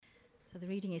So the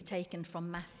reading is taken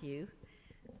from Matthew,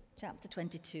 chapter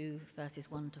 22, verses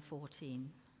 1 to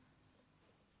 14.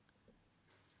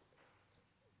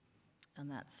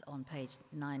 And that's on page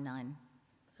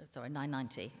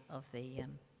 990 of the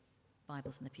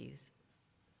Bibles in the pews.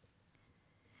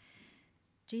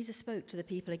 Jesus spoke to the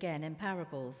people again in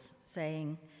parables,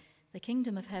 saying, "The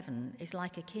kingdom of heaven is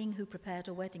like a king who prepared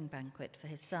a wedding banquet for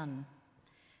his son.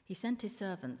 He sent his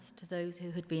servants to those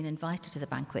who had been invited to the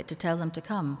banquet to tell them to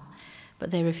come, but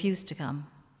they refused to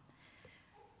come.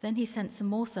 Then he sent some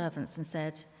more servants and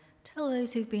said, 'Tell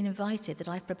those who've been invited that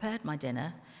I've prepared my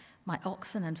dinner. My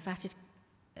oxen and fatted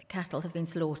cattle have been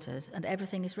slaughtered, and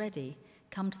everything is ready.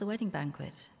 Come to the wedding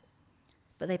banquet.'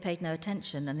 But they paid no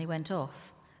attention, and they went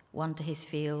off, one to his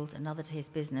field, another to his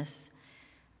business.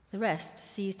 The rest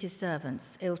seized his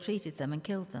servants, ill-treated them, and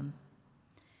killed them.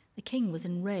 The king was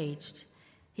enraged.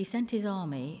 He sent his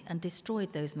army and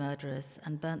destroyed those murderers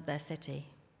and burnt their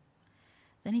city.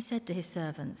 Then he said to his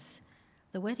servants,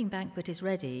 'The wedding banquet is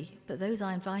ready, but those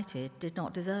I invited did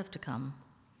not deserve to come.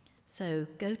 So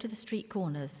go to the street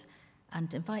corners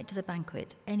and invite to the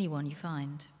banquet anyone you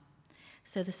find.'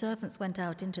 So the servants went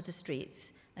out into the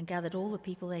streets and gathered all the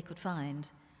people they could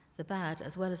find, the bad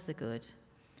as well as the good,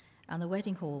 and the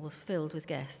wedding hall was filled with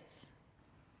guests.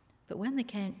 But when the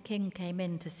king came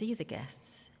in to see the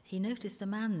guests, he noticed a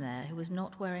man there who was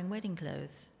not wearing wedding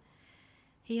clothes.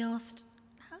 He asked,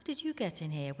 'How did you get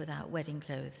in here without wedding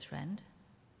clothes, friend?'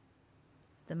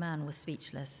 The man was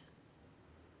speechless.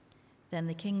 Then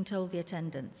the king told the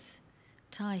attendants,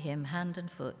 'Tie him hand and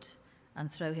foot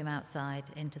and throw him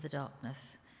outside into the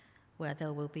darkness, where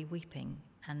there will be weeping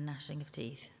and gnashing of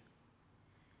teeth.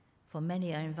 For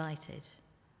many are invited,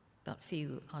 but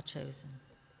few are chosen.'"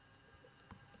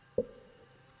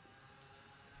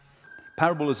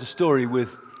 Parable is a story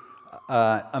with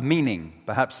a meaning,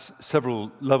 perhaps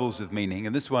several levels of meaning,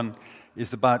 and this one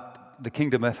is about the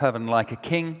kingdom of heaven like a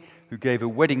king who gave a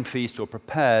wedding feast or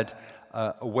prepared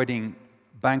a wedding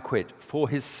banquet for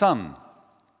his son.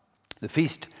 The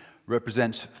feast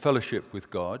represents fellowship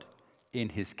with God in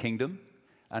his kingdom,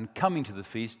 and coming to the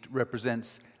feast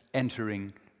represents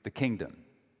entering the kingdom.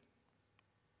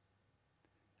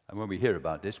 And when we hear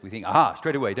about this, we think, aha,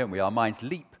 straight away, don't we? Our minds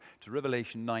leap to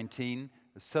Revelation 19,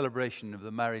 the celebration of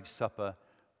the marriage supper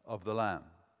of the Lamb.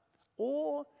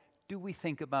 Or do we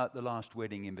think about the last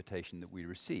wedding invitation that we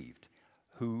received?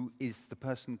 Who is the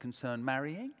person concerned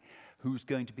marrying? Who's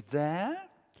going to be there?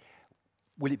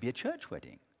 Will it be a church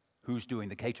wedding? Who's doing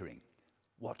the catering?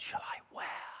 What shall I wear?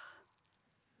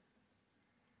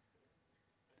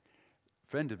 A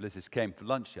friend of Liz's came for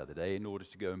lunch the other day in order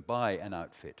to go and buy an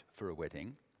outfit for a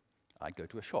wedding. I'd go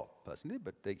to a shop, personally,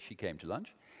 but she came to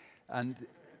lunch. And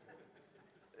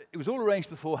it was all arranged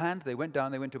beforehand. They went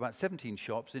down, they went to about 17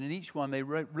 shops, and in each one they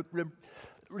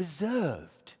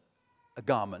reserved a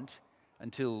garment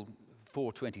until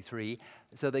 4:23,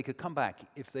 so they could come back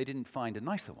if they didn't find a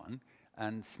nicer one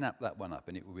and snap that one up,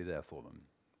 and it would be there for them.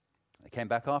 They came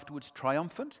back afterwards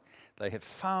triumphant. They had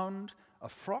found a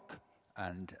frock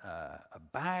and a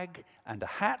bag and a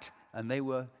hat, and they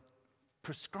were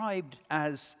prescribed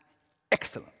as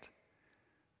excellent.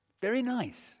 Very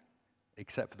nice,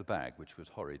 except for the bag, which was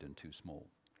horrid and too small.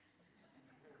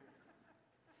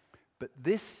 But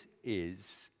this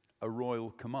is a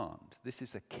royal command. This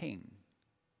is a king,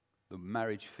 the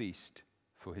marriage feast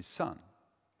for his son.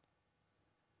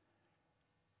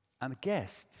 And the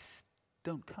guests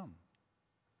don't come.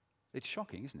 It's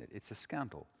shocking, isn't it? It's a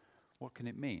scandal. What can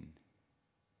it mean?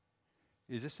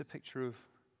 Is this a picture of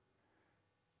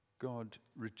God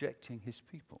rejecting his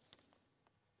people?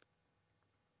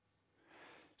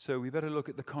 So we better look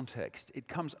at the context. It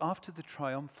comes after the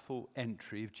triumphal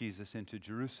entry of Jesus into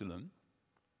Jerusalem,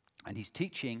 and he's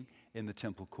teaching in the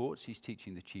temple courts. He's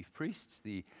teaching the chief priests,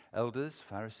 the elders,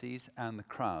 Pharisees, and the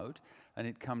crowd. And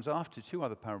it comes after two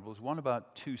other parables, one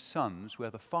about two sons, where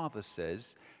the father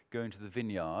says, "Go into the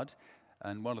vineyard,"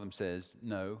 and one of them says,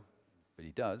 "No," but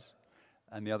he does.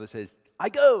 And the other says, "I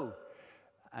go,"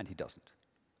 and he doesn't.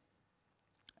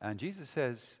 And Jesus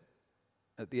says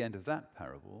at the end of that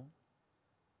parable,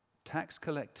 tax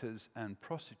collectors and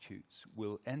prostitutes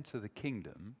will enter the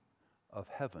kingdom of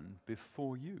heaven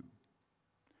before you.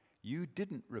 You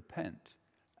didn't repent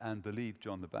and believe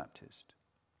John the Baptist,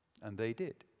 and they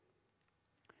did.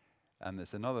 And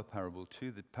there's another parable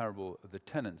too, the parable of the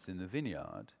tenants in the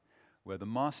vineyard, where the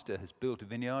master has built a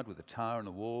vineyard with a tower and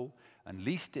a wall and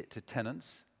leased it to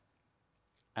tenants,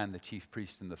 and the chief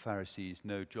priests and the Pharisees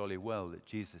know jolly well that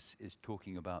Jesus is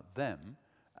talking about them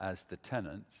as the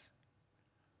tenants.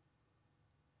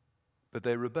 But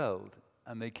they rebelled,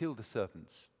 and they killed the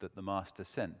servants that the master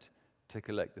sent to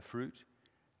collect the fruit,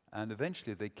 And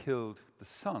eventually they killed the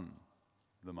son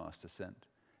the master sent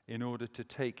in order to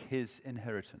take his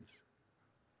inheritance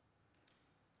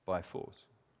by force.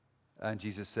 And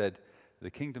Jesus said,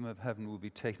 the kingdom of heaven will be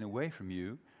taken away from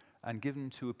you and given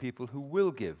to a people who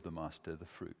will give the master the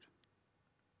fruit.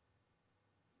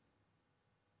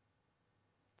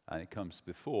 And it comes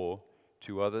before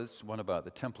two others, one about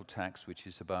the temple tax, which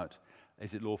is about,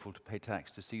 is it lawful to pay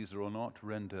tax to Caesar or not?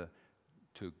 Render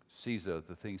to Caesar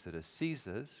the things that are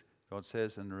Caesar's, God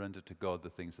says, and render to God the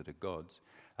things that are God's.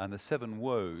 And the 7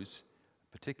 woes,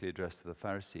 particularly addressed to the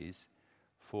Pharisees,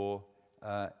 for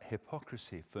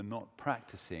hypocrisy, for not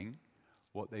practicing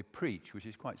what they preach, which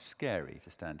is quite scary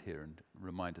to stand here and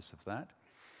remind us of that.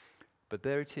 But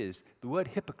there it is. The word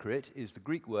hypocrite is the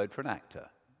Greek word for an actor,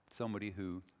 somebody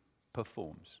who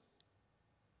performs.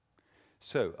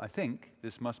 So I think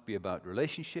this must be about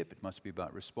relationship, it must be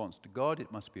about response to God,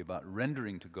 it must be about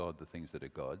rendering to God the things that are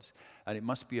God's, and it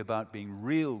must be about being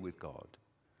real with God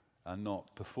and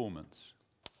not performance.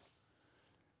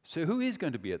 So who is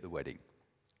going to be at the wedding?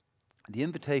 The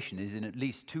invitation is in at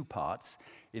least 2 parts.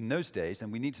 In those days,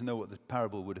 and we need to know what the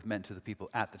parable would have meant to the people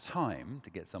at the time to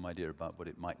get some idea about what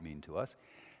it might mean to us.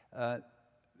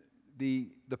 The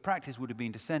practice would have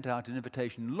been to send out an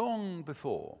invitation long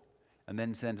before, and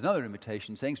then send another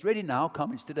invitation saying, it's ready now,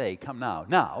 come, it's today, come now.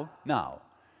 Now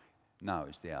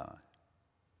is the hour.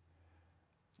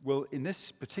 Well, in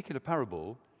this particular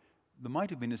parable, there might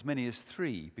have been as many as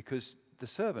 3, because the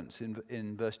servants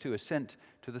in verse 2 are sent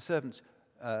to the servants,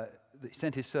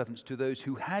 sent his servants to those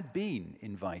who had been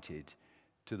invited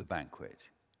to the banquet,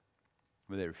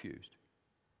 but they refused.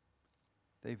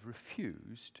 They've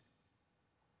refused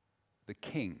the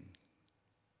king.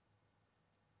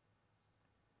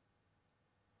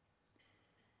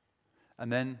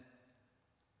 And then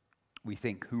we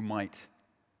think, who might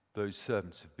those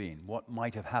servants have been? What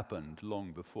might have happened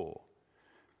long before?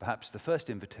 Perhaps the first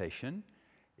invitation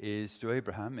is to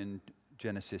Abraham in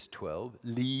Genesis 12,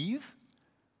 leave,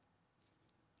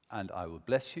 and I will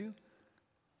bless you.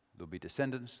 There'll be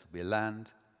descendants, there'll be a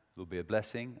land, there'll be a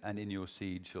blessing, and in your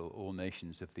seed shall all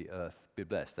nations of the earth be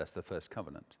blessed. That's the first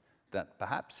covenant. That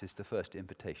perhaps is the first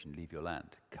invitation, leave your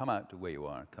land. Come out to where you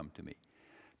are and come to me.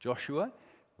 Joshua,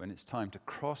 when it's time to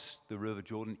cross the river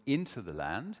Jordan into the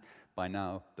land, by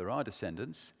now there are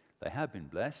descendants, they have been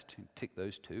blessed, tick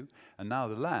those 2, and now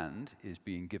the land is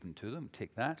being given to them,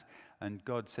 tick that, and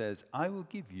God says, I will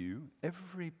give you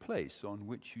every place on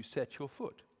which you set your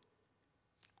foot.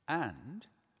 And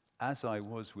as I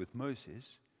was with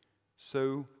Moses,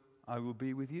 so I will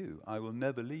be with you. I will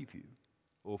never leave you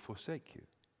or forsake you.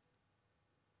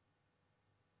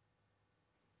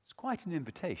 It's quite an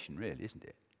invitation, really, isn't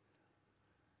it?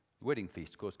 The wedding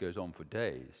feast, of course, goes on for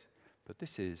days, but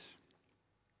this is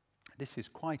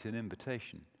quite an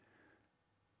invitation.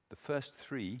 The first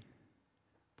 3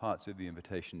 parts of the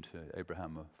invitation to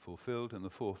Abraham are fulfilled, and the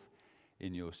 4th,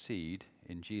 in your seed,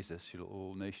 in Jesus, shall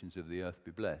all nations of the earth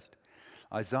be blessed.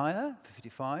 Isaiah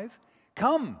 55,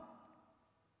 come!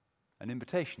 An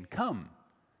invitation, come,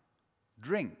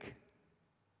 drink,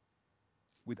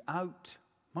 without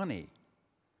money,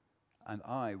 and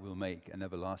I will make an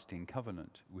everlasting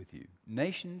covenant with you.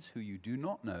 Nations who you do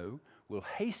not know will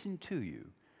hasten to you,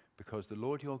 because the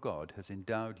Lord your God has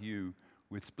endowed you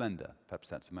with splendor. Perhaps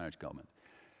that's a marriage garment.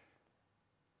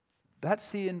 That's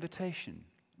the invitation,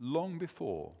 long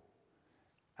before.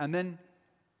 And then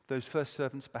those first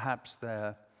servants, perhaps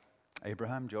they're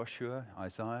Abraham, Joshua,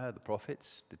 Isaiah, the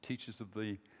prophets, the teachers of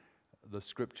the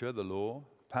scripture, the law,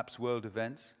 perhaps world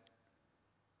events,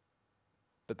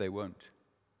 but they won't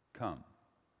come.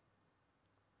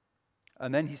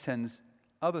 And then he sends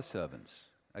other servants,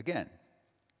 again,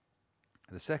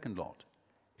 the second lot,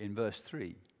 in verse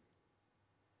 3.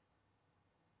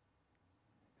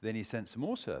 Then he sent some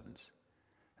more servants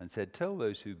and said, tell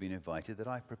those who've been invited that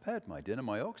I've prepared my dinner,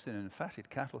 my oxen and fatted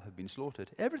cattle have been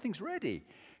slaughtered. Everything's ready.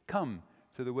 Come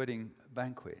to the wedding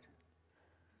banquet.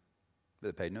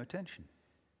 But they paid no attention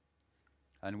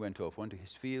and went off, one to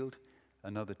his field,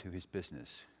 another to his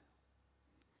business.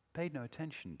 Paid no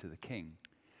attention to the king.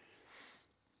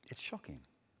 It's shocking.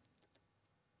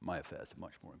 My affairs are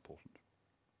much more important.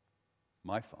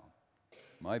 My farm,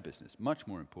 my business, much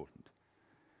more important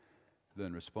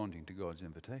than responding to God's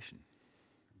invitation,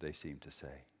 they seem to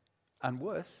say. And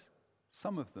worse,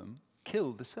 some of them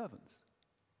killed the servants.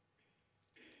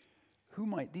 Who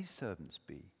might these servants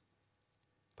be?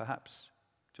 Perhaps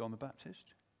John the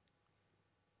Baptist,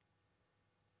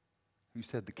 who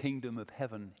said the kingdom of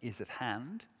heaven is at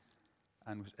hand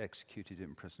and was executed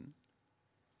in prison.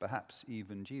 Perhaps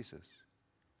even Jesus,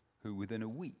 who within a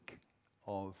week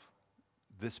of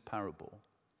this parable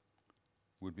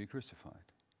would be crucified.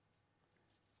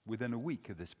 Within a week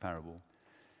of this parable,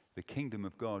 the kingdom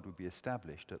of God would be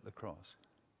established at the cross.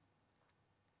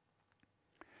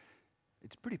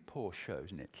 It's a pretty poor show,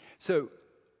 isn't it? So,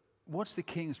 what's the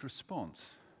king's response?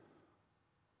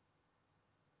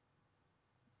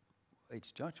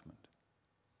 It's judgment.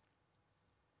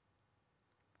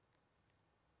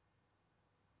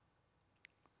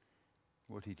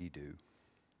 What did he do?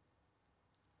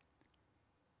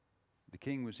 The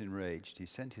king was enraged. He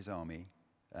sent his army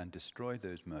and destroyed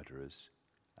those murderers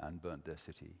and burnt their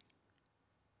city.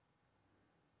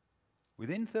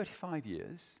 Within 35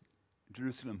 years,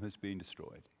 Jerusalem has been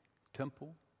destroyed.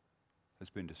 Temple has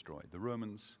been destroyed. The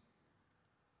Romans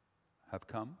have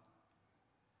come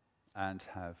and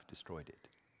have destroyed it.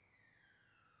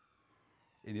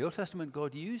 In the Old Testament,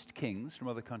 God used kings from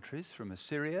other countries, from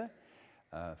Assyria,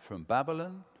 from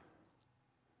Babylon,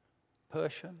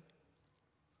 Persia,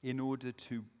 in order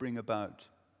to bring about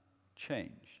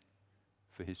change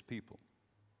for his people.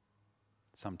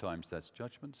 Sometimes that's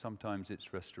judgment, sometimes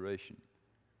it's restoration.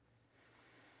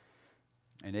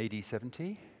 In AD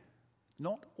 70,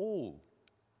 not all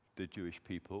the Jewish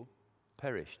people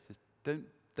perished. Don't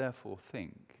therefore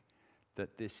think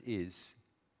that this is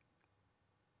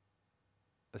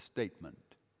a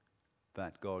statement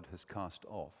that God has cast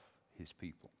off his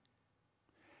people.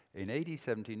 In AD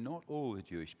 70, not all the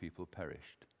Jewish people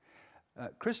perished.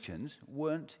 Christians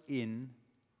weren't in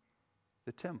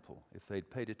the temple. If they'd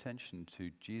paid attention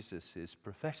to Jesus'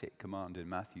 prophetic command in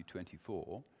Matthew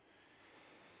 24,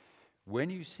 when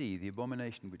you see the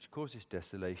abomination which causes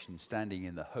desolation standing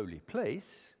in the holy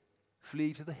place,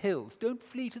 flee to the hills. Don't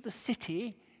flee to the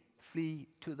city, flee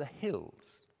to the hills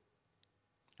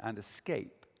and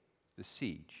escape the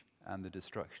siege and the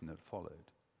destruction that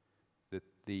followed.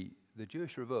 The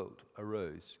Jewish revolt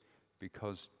arose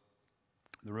because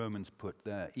the Romans put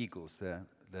their eagles,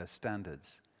 their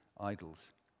standards, idols,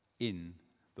 in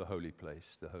the holy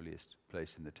place, the holiest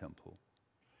place in the temple.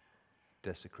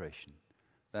 Desecration.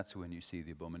 That's when you see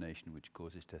the abomination which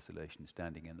causes desolation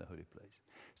standing in the holy place.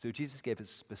 So Jesus gave a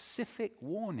specific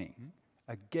warning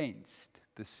against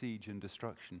the siege and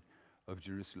destruction of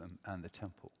Jerusalem and the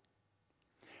temple.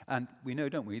 And we know,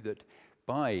 don't we, that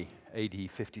by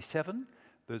AD 57,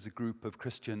 there's a group of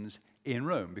Christians in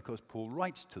Rome, because Paul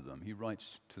writes to them. He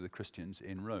writes to the Christians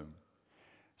in Rome.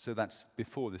 So that's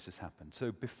before this has happened.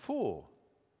 So before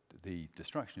the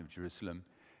destruction of Jerusalem,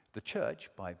 the church,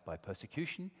 by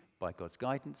persecution, by God's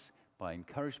guidance, by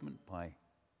encouragement, by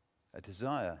a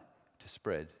desire to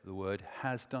spread the word,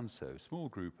 has done so. A small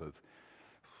group of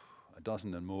a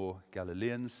dozen and more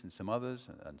Galileans and some others,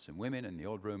 and some women, and the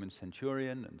old Roman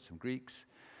centurion, and some Greeks,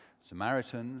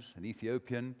 Samaritans, an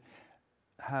Ethiopian,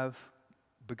 have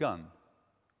begun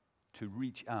to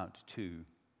reach out to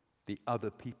the other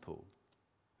people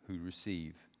who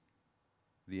receive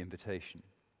the invitation.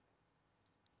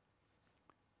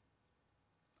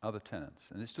 Other tenants.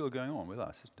 And it's still going on with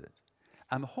us, isn't it?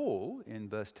 And the hall, in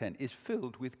verse 10, is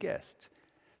filled with guests.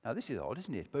 Now this is odd,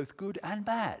 isn't it? Both good and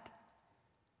bad.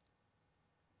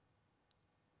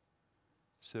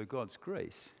 So God's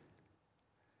grace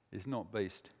is not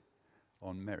based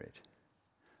on merit.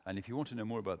 And if you want to know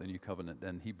more about the new covenant,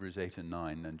 then Hebrews 8 and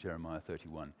 9 and Jeremiah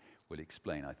 31 will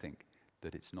explain, I think,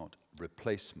 that it's not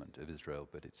replacement of Israel,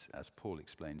 but it's, as Paul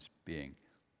explains, being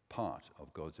part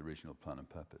of God's original plan and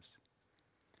purpose.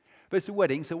 But it's a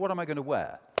wedding, so what am I going to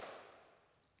wear?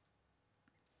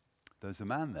 There's a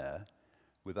man there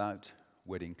without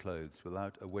wedding clothes,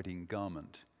 without a wedding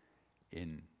garment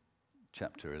in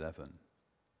chapter 11.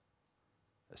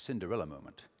 A Cinderella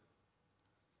moment.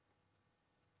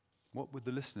 What would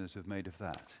the listeners have made of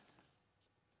that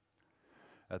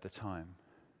at the time?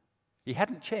 He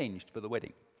hadn't changed for the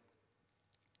wedding,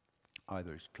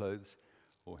 either his clothes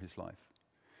or his life.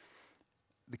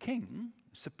 The king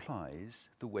supplies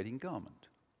the wedding garment.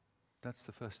 That's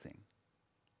the first thing.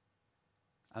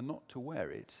 And not to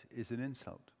wear it is an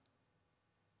insult.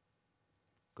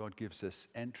 God gives us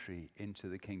entry into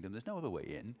the kingdom. There's no other way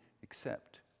in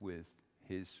except with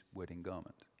his wedding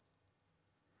garment.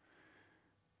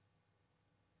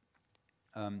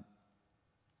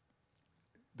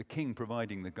 The king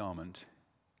providing the garment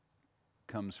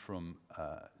comes from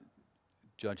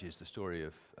Judges, the story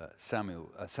of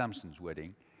Samson's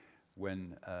wedding,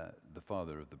 when the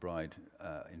father of the bride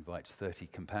invites 30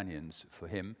 companions for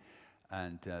him,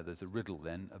 and there's a riddle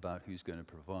then about who's going to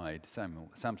provide.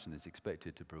 Samson is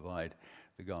expected to provide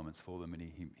the garments for them, and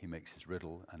he makes his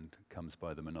riddle and comes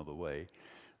by them another way.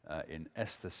 In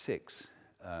Esther 6,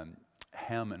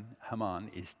 Haman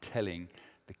is telling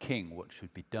the king what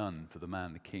should be done for the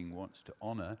man the king wants to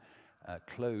honor,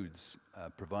 clothes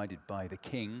provided by the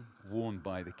king, worn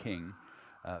by the king,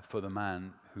 for the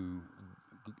man who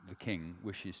the king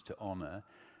wishes to honor.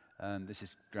 And this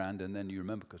is grand, and then you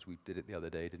remember, because we did it the other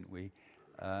day, didn't we?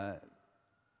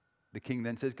 The king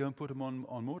then says, go and put him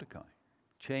on Mordecai.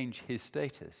 Change his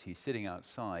status. He's sitting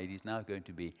outside. He's now going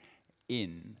to be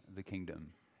in the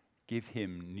kingdom. Give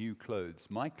him new clothes,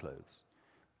 my clothes,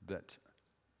 that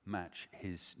match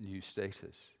his new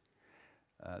status.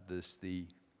 There's the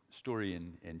story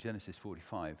in Genesis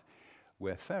 45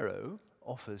 where Pharaoh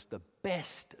offers the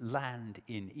best land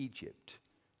in Egypt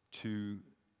to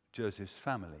Joseph's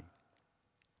family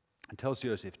and tells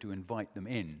Joseph to invite them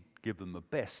in, give them the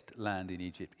best land in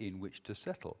Egypt in which to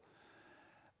settle.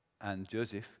 And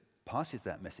Joseph passes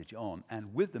that message on,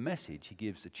 and with the message he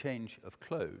gives a change of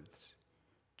clothes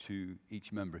to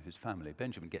each member of his family.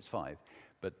 Benjamin gets 5,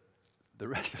 but the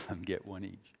rest of them get 1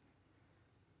 each.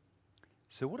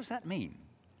 So what does that mean?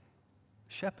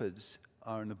 Shepherds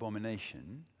are an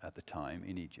abomination at the time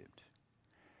in Egypt.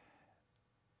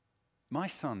 My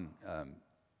son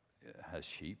has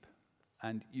sheep,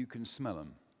 and you can smell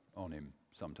them on him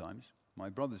sometimes. My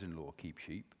brothers-in-law keep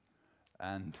sheep,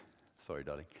 and, sorry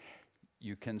darling,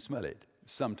 you can smell it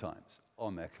sometimes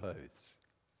on their clothes.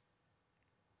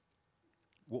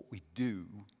 What we do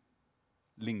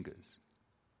lingers.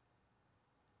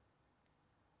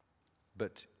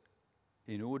 But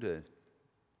in order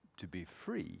to be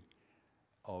free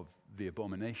of the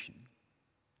abomination,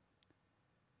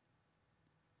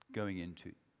 going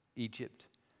into Egypt,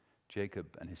 Jacob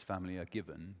and his family are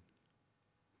given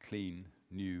clean,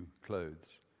 new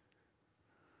clothes.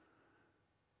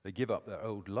 They give up their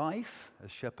old life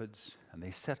as shepherds, and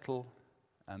they settle,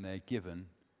 and they're given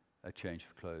a change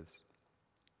of clothes.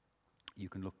 You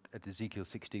can look at Ezekiel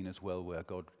 16 as well, where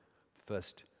God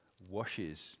first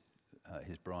washes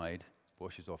his bride,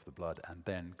 washes off the blood, and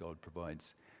then God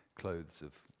provides clothes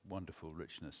of wonderful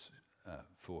richness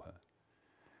for her.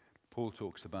 Paul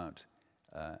talks about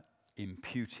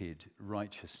imputed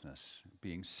righteousness,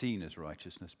 being seen as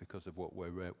righteousness because of what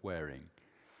we're wearing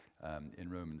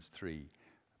in Romans 3.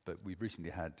 But we've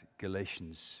recently had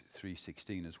Galatians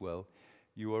 3:16 as well.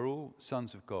 You are all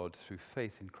sons of God through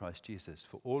faith in Christ Jesus.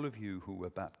 For all of you who were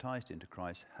baptized into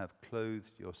Christ have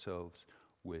clothed yourselves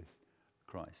with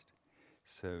Christ.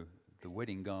 So the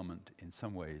wedding garment in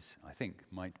some ways, I think,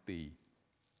 might be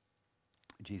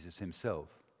Jesus himself.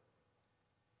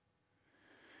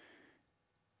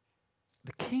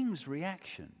 The king's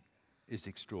reaction is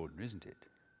extraordinary, isn't it?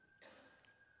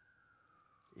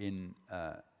 In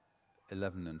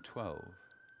 11 and 12.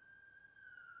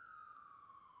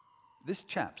 This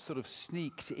chap sort of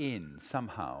sneaked in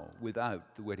somehow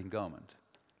without the wedding garment.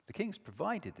 The king's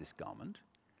provided this garment,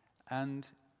 and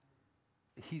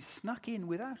he's snuck in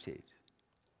without it.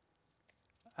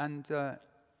 And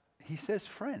he says,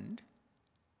 friend,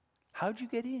 how'd you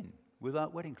get in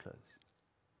without wedding clothes?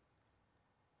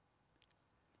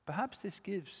 Perhaps this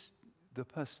gives the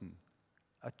person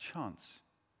a chance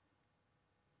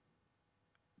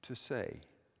to say,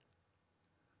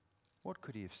 what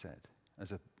could he have said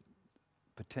as a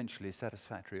potentially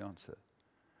satisfactory answer?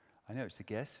 I know it's a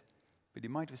guess, but he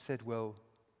might have said, well,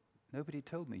 nobody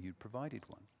told me you'd provided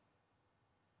one.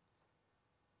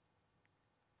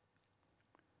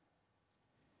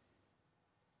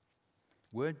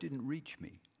 Word didn't reach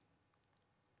me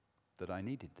that I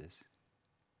needed this.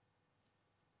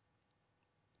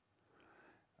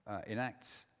 In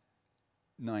Acts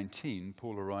 19,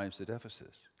 Paul arrives at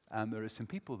Ephesus, and there are some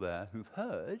people there who've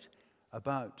heard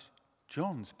about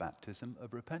John's baptism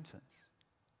of repentance,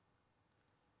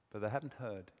 but they haven't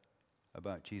heard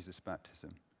about Jesus'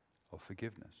 baptism of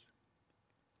forgiveness.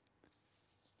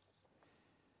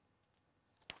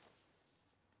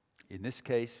 In this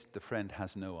case, the friend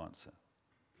has no answer,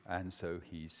 and so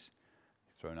he's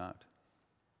thrown out.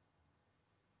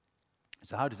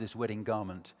 So how does this wedding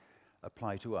garment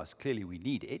apply to us? Clearly we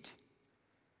need it.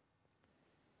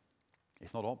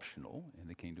 It's not optional in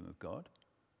the kingdom of God.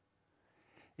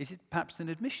 Is it perhaps an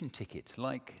admission ticket,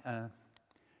 like a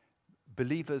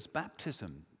believer's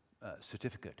baptism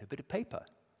certificate, a bit of paper,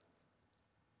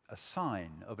 a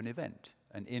sign of an event,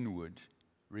 an inward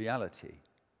reality,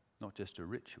 not just a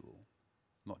ritual,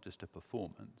 not just a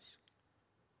performance,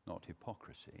 not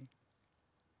hypocrisy?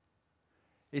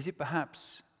 Is it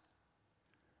perhaps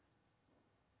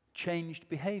changed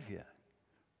behavior?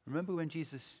 Remember when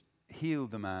Jesus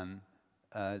healed the man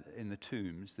in the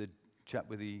tombs, the chap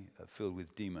filled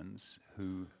with demons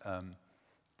who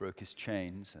broke his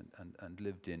chains and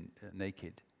lived in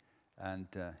naked and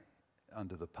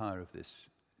under the power of this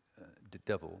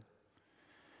devil.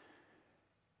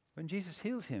 When Jesus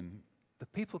healed him, the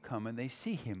people come and they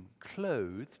see him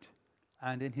clothed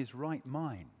and in his right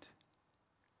mind.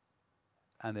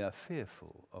 And they are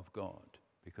fearful of God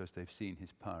because they've seen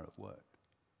his power at work.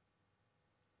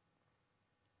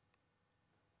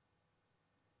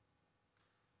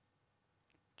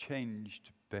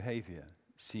 Changed behavior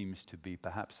seems to be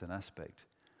perhaps an aspect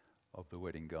of the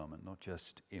wedding garment, not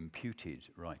just imputed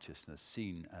righteousness,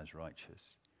 seen as righteous.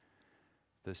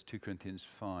 There's 2 Corinthians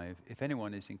 5. If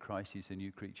anyone is in Christ, he's a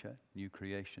new creature, new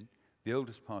creation. The old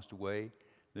has passed away,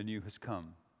 the new has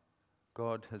come.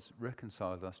 God has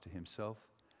reconciled us to himself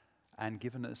and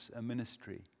given us a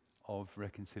ministry of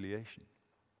reconciliation.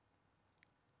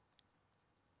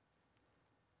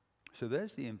 So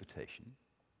there's the invitation.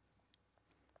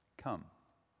 Come.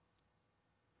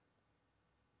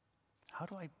 How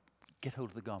do I get hold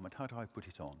of the garment? How do I put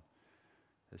it on?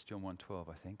 There's John 1:12,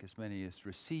 I think. As many as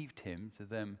received him, to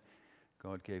them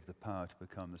God gave the power to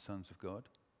become the sons of God,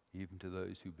 even to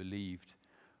those who believed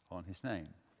on his name.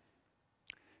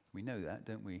 We know that,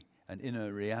 don't we? An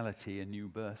inner reality, a new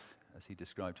birth, as he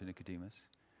described to Nicodemus.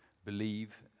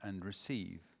 Believe and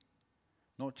receive.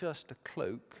 Not just a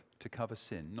cloak to cover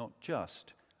sin, not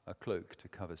just a cloak to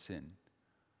cover sin,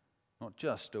 not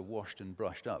just a washed and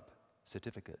brushed up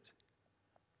certificate,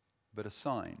 but a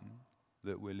sign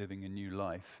that we're living a new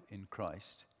life in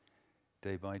Christ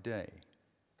day by day.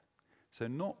 So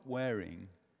not wearing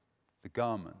the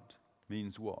garment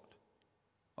means what?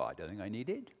 Oh, I don't think I need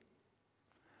it.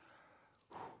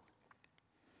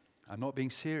 I'm not being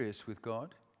serious with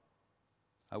God.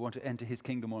 I want to enter his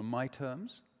kingdom on my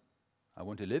terms. I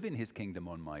want to live in his kingdom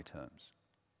on my terms.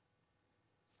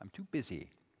 I'm too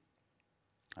busy.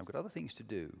 I've got other things to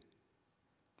do,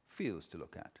 fields to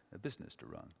look at, a business to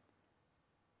run.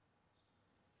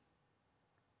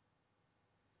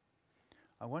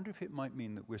 I wonder if it might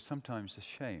mean that we're sometimes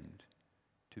ashamed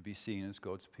to be seen as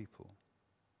God's people,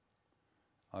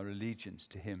 our allegiance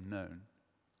to him known.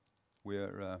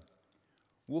 We're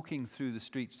walking through the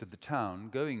streets of the town,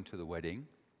 going to the wedding,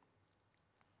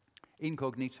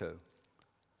 incognito,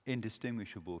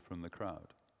 indistinguishable from the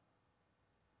crowd.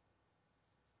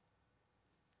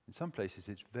 In some places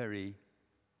it's very,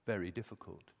 very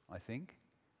difficult, I think,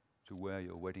 to wear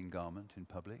your wedding garment in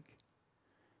public.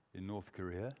 In North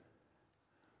Korea,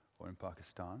 or in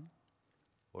Pakistan,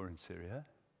 or in Syria.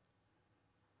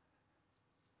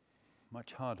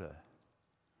 Much harder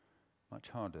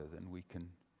than we can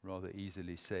rather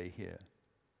easily say here.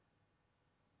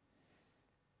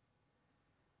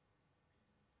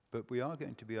 But we are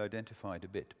going to be identified a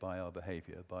bit by our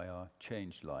behavior, by our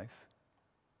changed life.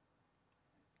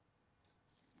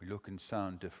 We look and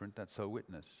sound different, that's our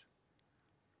witness.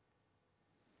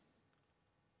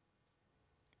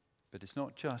 But it's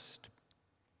not just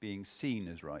being seen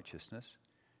as righteousness,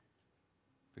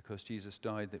 because Jesus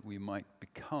died that we might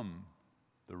become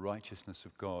the righteousness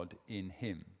of God in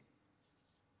him.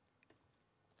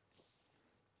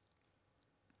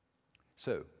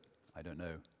 So, I don't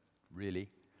know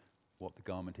really what the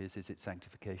garment is. Is it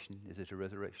sanctification? Is it a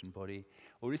resurrection body?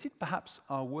 Or is it perhaps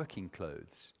our working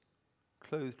clothes,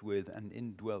 clothed with and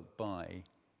indwelt by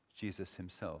Jesus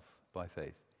himself by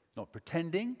faith? Not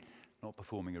pretending, not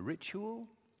performing a ritual,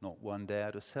 not 1 day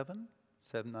out of 7,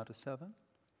 7 out of 7.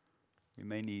 We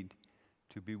may need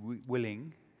to be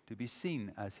willing to be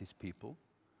seen as his people.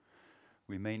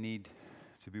 We may need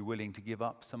to be willing to give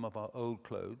up some of our old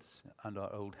clothes and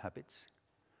our old habits.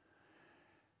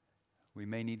 We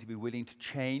may need to be willing to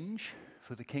change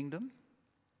for the kingdom.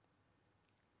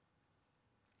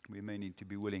 We may need to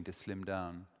be willing to slim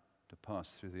down to pass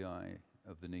through the eye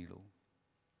of the needle.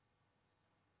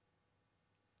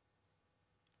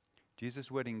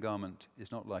 Jesus' wedding garment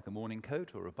is not like a morning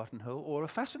coat or a buttonhole or a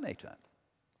fascinator,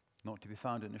 not to be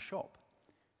found in a shop,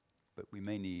 but we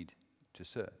may need to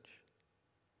search.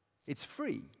 It's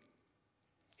free.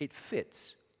 It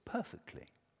fits perfectly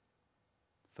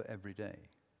for every day.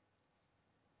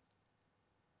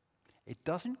 It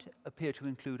doesn't appear to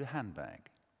include a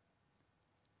handbag.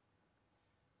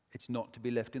 It's not to be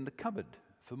left in the cupboard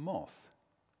for moth.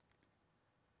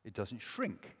 It doesn't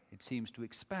shrink. It seems to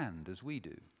expand as we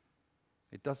do.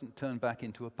 It doesn't turn back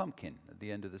into a pumpkin at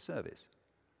the end of the service,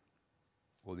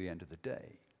 or the end of the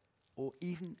day, or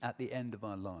even at the end of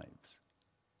our lives.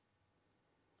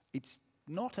 It's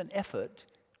not an effort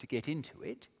to get into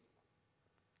it,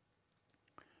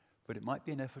 but it might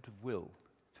be an effort of will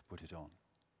to put it on,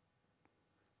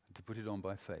 and to put it on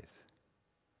by faith.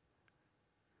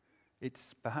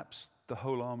 It's perhaps the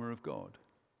whole armor of God.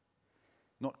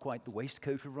 Not quite the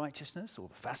waistcoat of righteousness, or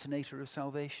the fascinator of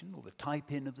salvation, or the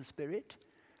tie-pin of the Spirit.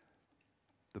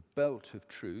 The belt of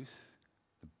truth,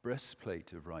 the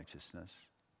breastplate of righteousness,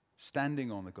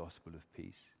 standing on the gospel of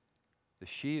peace, the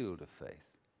shield of faith,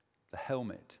 the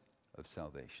helmet of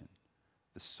salvation,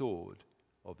 the sword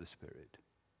of the Spirit.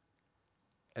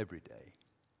 Every day.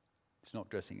 It's not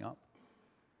dressing up.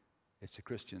 It's a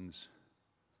Christian's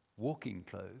walking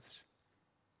clothes.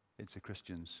 It's a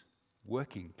Christian's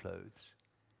working clothes.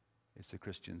 It's a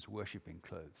Christian's worshipping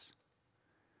clothes.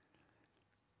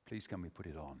 Please can we put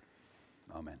it on?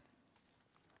 Amen.